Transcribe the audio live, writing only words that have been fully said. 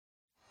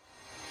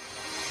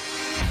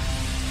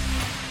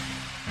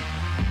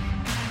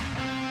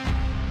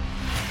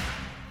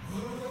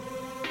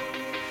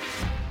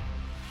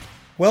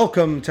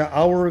Welcome to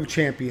Hour of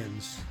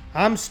Champions.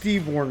 I'm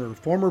Steve Warner,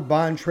 former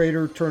bond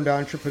trader turned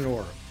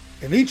entrepreneur.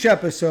 In each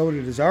episode,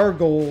 it is our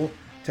goal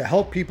to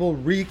help people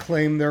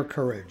reclaim their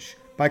courage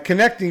by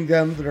connecting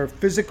them to their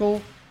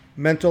physical,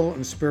 mental,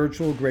 and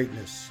spiritual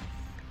greatness.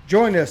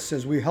 Join us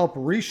as we help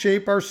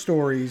reshape our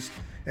stories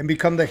and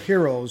become the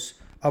heroes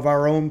of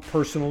our own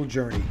personal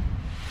journey.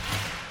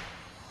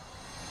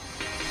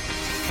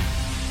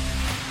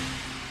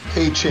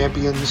 Hey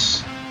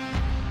champions,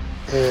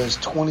 as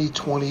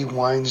 2020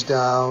 winds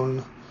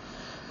down,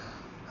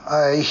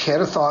 I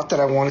had a thought that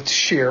I wanted to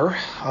share.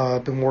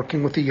 I've been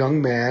working with a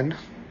young man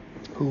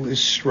who is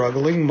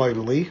struggling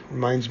mightily.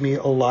 Reminds me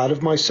a lot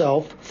of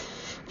myself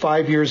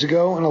 5 years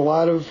ago, and a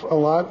lot of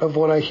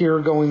what I hear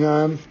going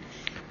on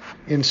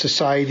in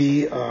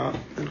society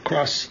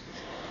across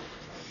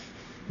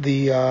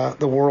the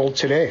world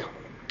today.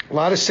 A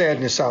lot of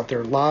sadness out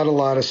there. A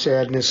lot of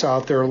sadness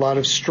out there. A lot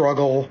of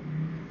struggle.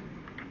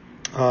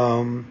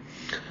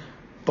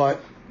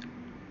 But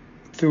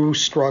through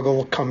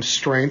struggle comes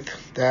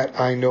strength. That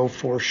I know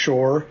for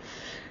sure.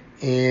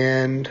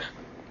 And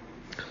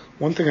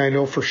one thing I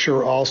know for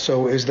sure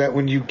also is that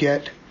when you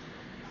get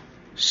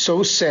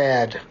so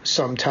sad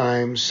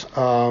sometimes,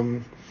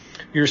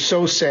 you're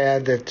so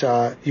sad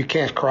that you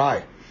can't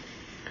cry.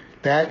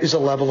 That is a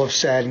level of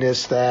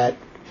sadness that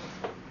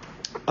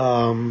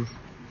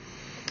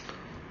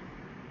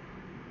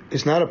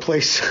is not a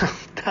place,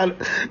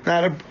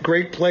 not a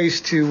great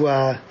place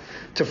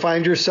to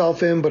find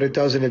yourself in, but it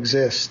doesn't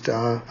exist.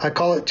 I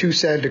call it too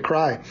sad to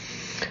cry.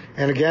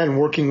 And again,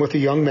 working with a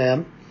young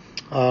man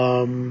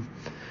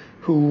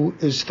who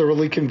is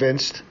thoroughly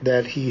convinced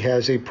that he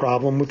has a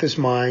problem with his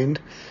mind.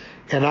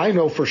 And I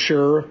know for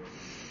sure,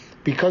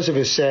 because of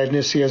his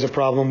sadness, he has a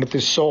problem with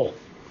his soul.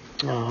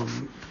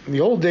 In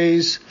the old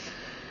days,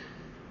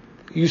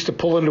 you used to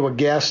pull into a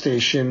gas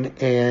station,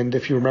 and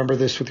if you remember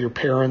this with your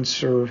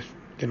parents, or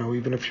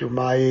even if you're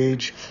my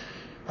age,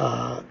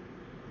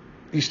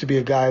 used to be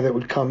a guy that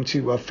would come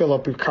to fill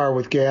up your car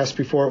with gas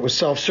before it was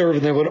self-serve,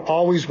 and they would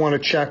always want to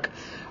check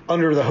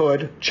under the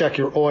hood, check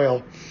your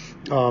oil,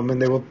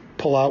 and they would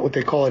pull out what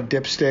they call a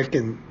dipstick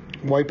and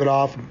wipe it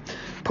off, and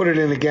put it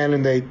in again,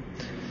 and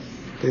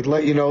they'd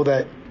let you know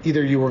that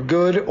either you were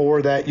good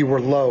or that you were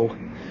low.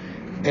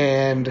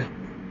 And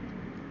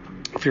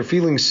if you're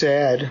feeling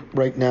sad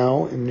right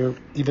now, and you're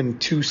even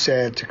too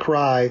sad to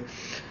cry,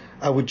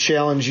 I would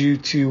challenge you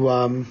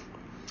to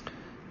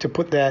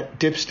put that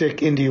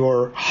dipstick into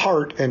your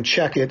heart and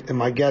check it. And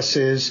my guess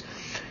is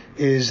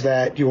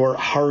that your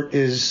heart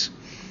is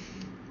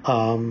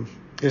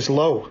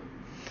low.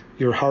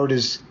 Your heart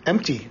is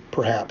empty,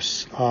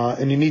 perhaps,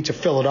 and you need to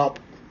fill it up.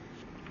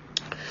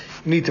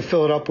 You need to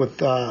fill it up with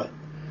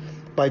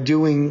by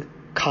doing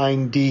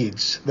kind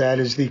deeds. That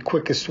is the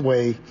quickest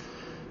way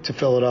to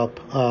fill it up.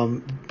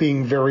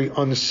 Being very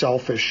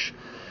unselfish,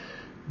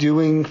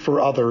 doing for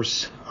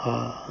others.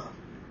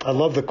 I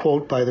love the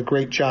quote by the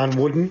great John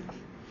Wooden,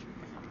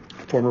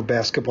 former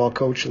basketball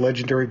coach,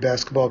 legendary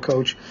basketball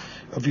coach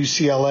of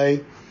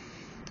UCLA.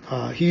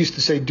 He used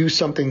to say, do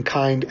something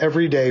kind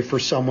every day for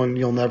someone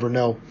you'll never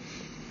know.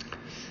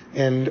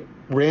 And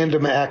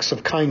random acts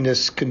of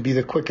kindness can be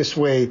the quickest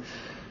way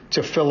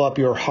to fill up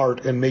your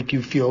heart and make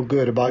you feel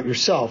good about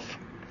yourself.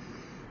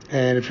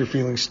 And if you're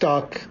feeling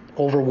stuck,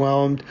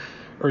 overwhelmed,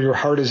 or your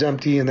heart is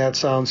empty and that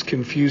sounds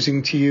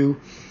confusing to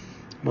you,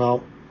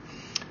 well,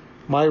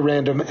 my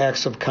random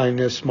acts of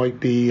kindness might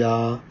be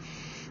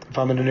if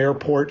I'm in an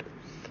airport,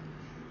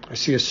 I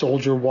see a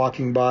soldier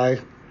walking by,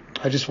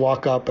 I just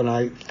walk up and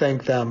I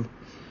thank them,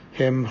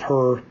 him,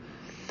 her,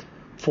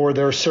 for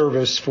their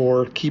service,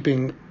 for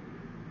keeping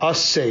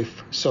us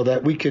safe so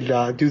that we could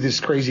do this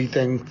crazy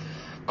thing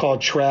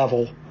called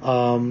travel,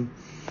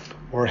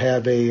 or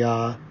have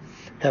a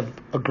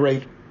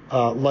great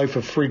life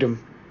of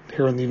freedom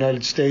here in the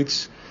United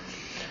States.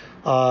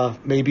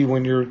 Maybe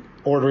when you're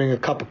ordering a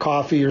cup of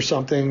coffee or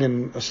something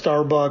in a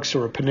Starbucks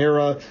or a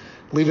Panera,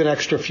 leave an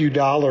extra few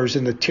dollars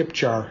in the tip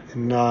jar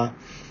and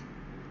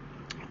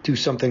do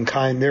something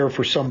kind there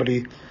for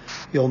somebody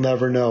you'll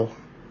never know.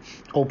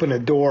 Open a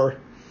door.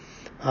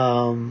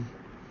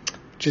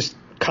 Just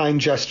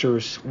kind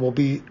gestures will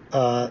be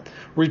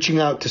reaching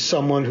out to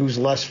someone who's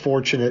less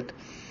fortunate.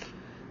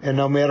 And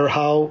no matter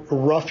how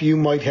rough you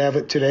might have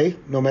it today,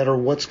 no matter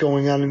what's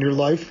going on in your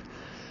life,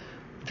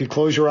 if you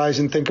close your eyes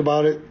and think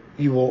about it,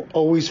 you will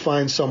always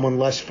find someone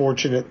less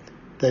fortunate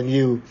than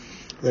you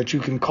that you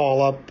can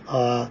call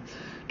up,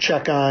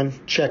 check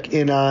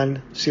in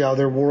on, see how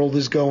their world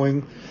is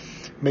going,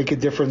 make a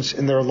difference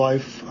in their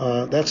life.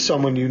 That's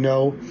someone you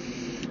know.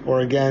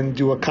 Or again,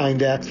 do a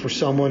kind act for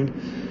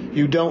someone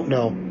you don't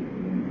know.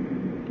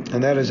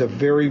 And that is a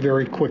very,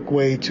 very quick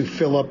way to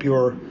fill up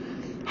your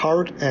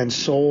heart and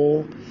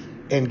soul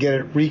and get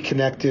it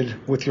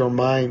reconnected with your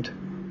mind.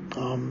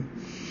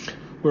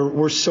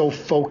 We're so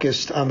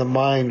focused on the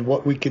mind,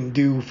 what we can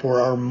do for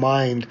our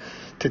mind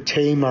to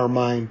tame our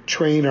mind,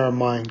 train our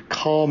mind,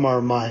 calm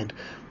our mind,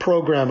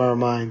 program our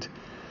mind.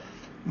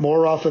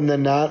 More often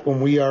than not, when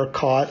we are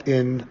caught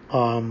in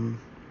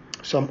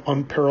some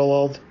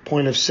unparalleled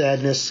point of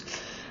sadness,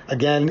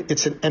 Again,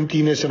 it's an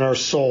emptiness in our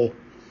soul.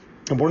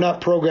 And we're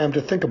not programmed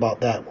to think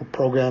about that. We're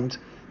programmed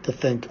to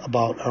think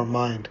about our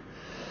mind.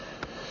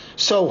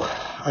 So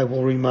I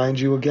will remind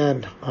you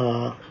again,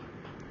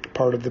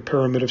 part of the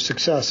pyramid of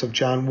success of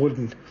John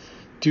Wooden,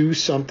 do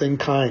something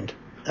kind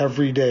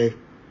every day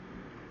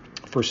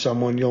for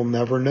someone you'll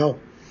never know.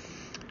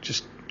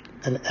 Just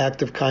an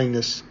act of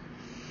kindness,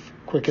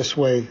 quickest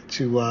way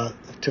to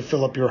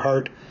fill up your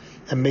heart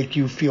and make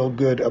you feel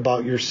good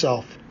about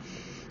yourself.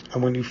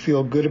 And when you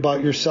feel good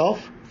about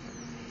yourself,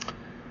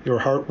 your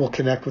heart will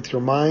connect with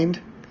your mind,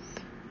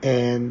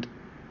 and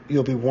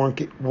you'll be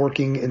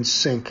working in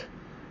sync,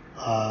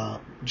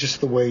 just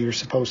the way you're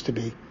supposed to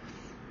be.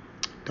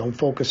 Don't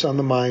focus on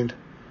the mind,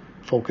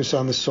 focus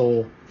on the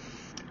soul.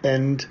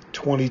 End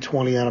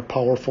 2020 on a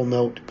powerful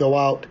note. Go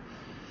out.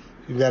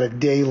 You've got a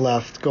day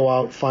left. Go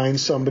out, find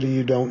somebody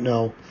you don't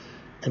know,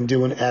 and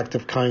do an act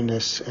of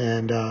kindness,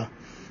 and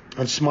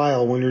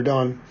smile when you're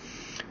done.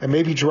 And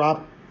maybe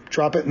drop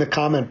it in the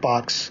comment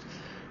box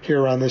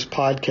here on this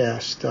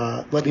podcast.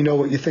 Let me know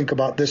what you think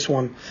about this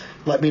one.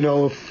 Let me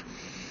know if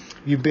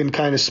you've been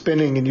kind of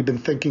spinning and you've been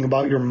thinking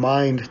about your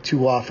mind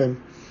too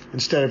often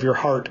instead of your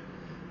heart.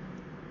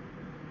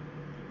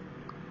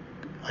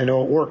 I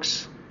know it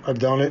works. I've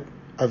done it.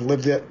 I've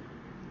lived it.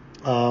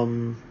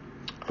 I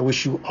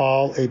wish you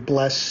all a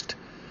blessed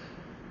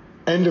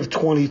end of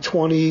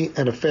 2020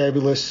 and a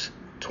fabulous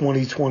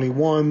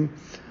 2021.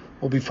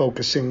 We'll be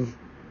focusing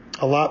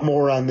a lot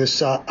more on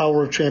this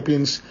Hour of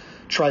Champions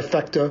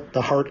trifecta,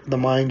 the heart, the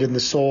mind, and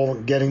the soul,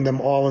 getting them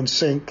all in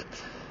sync.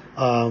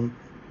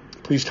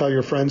 Please tell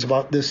your friends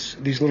about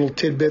these little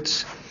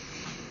tidbits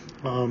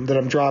that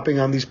I'm dropping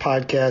on these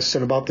podcasts,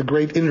 and about the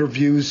great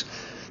interviews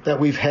that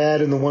we've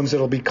had and the ones that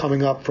will be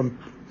coming up from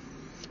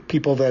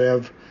people that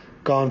have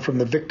gone from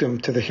the victim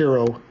to the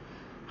hero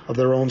of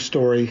their own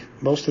story,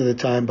 most of the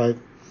time by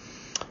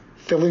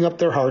filling up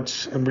their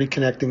hearts and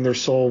reconnecting their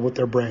soul with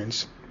their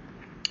brains.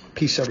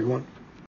 Peace, everyone.